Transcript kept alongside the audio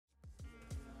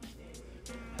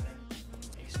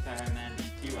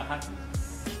see what happens.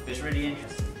 But it's really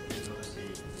interesting because obviously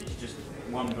it's just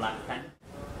one black pen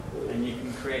and you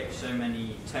can create so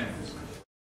many tones.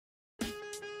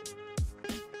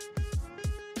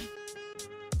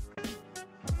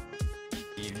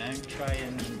 Try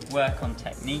and work on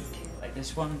technique. Like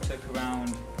this one took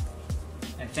around,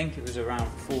 I think it was around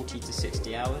 40 to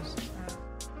 60 hours.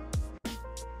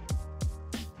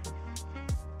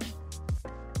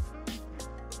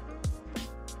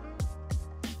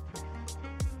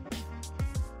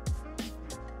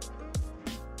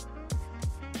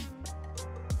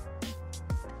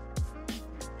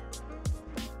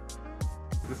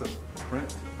 Is this a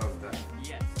print of that?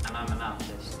 Yes, and I'm an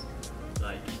artist.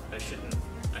 Like, I should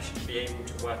be able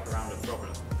to work around a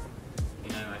problem.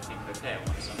 You know, I think, okay, I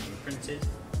want something printed.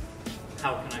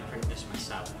 How can I print this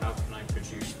myself? How can I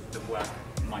produce the work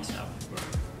myself?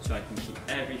 So I can keep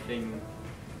everything,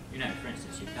 you know, for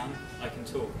instance, I can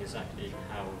talk exactly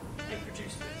how I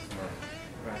produce this.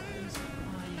 Rather than saying,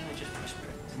 oh yeah, I just press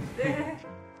print.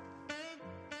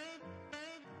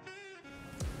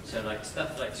 So like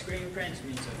stuff like screen prints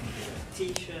means I can do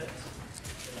like t-shirts.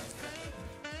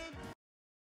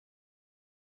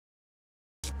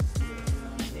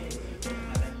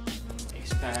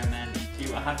 Experiment,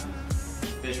 see what happens.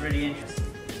 But it's really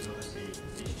interesting because obviously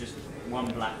it's just one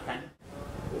black pen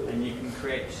and you can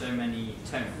create so many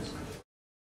tones.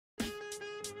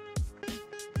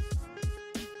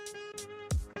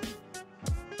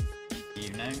 You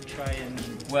know, try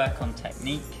and work on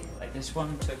technique. Like this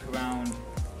one took around,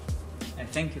 I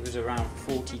think it was around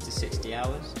 40 to 60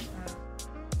 hours.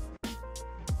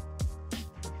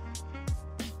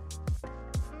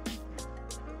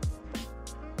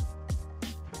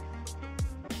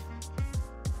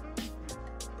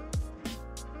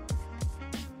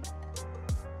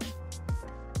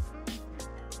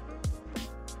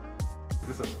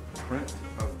 Is this a print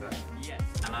of that? Yes,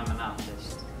 and I'm an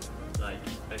artist. Like,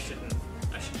 I should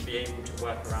be able to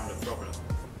work around a problem.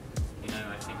 You know,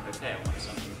 I think, okay, I want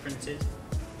something printed.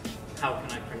 How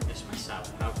can I print this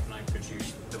myself? How can I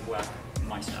produce the work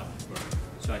myself?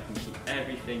 So I can keep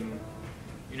everything,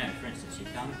 you know, for instance,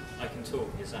 I can talk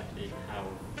exactly how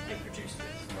I produce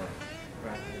this.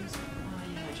 Rather than saying, oh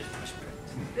yeah, I just press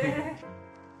print.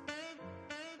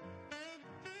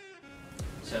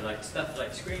 So like stuff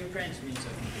like screen prints means I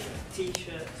can do like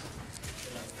t-shirts.